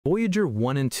Voyager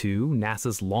 1 and 2,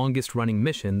 NASA's longest-running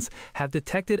missions, have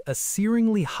detected a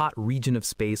searingly hot region of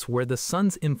space where the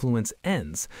sun's influence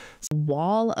ends.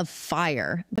 Wall of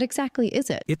fire. What exactly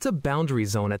is it? It's a boundary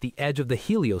zone at the edge of the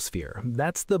heliosphere.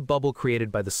 That's the bubble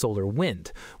created by the solar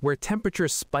wind, where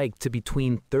temperatures spike to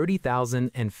between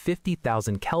 30,000 and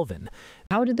 50,000 Kelvin.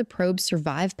 How did the probe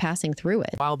survive passing through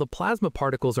it? While the plasma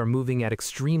particles are moving at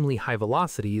extremely high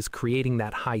velocities, creating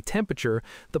that high temperature,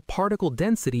 the particle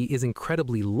density is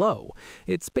incredibly low.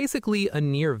 It's basically a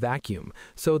near vacuum,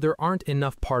 so there aren't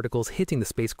enough particles hitting the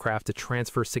spacecraft to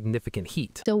transfer significant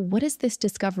heat. So what does this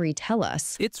discovery tell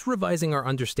us? It's revising our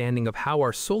understanding of how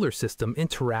our solar system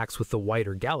interacts with the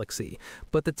wider galaxy.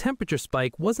 But the temperature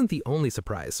spike wasn't the only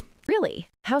surprise. Really?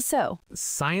 How so?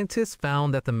 Scientists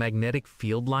found that the magnetic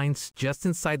field lines just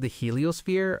inside the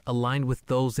heliosphere aligned with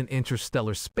those in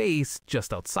interstellar space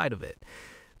just outside of it.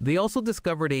 They also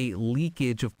discovered a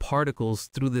leakage of particles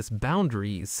through this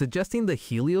boundary, suggesting the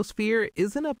heliosphere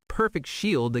isn't a perfect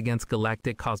shield against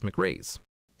galactic cosmic rays.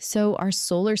 So our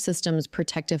solar system's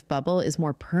protective bubble is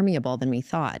more permeable than we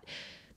thought.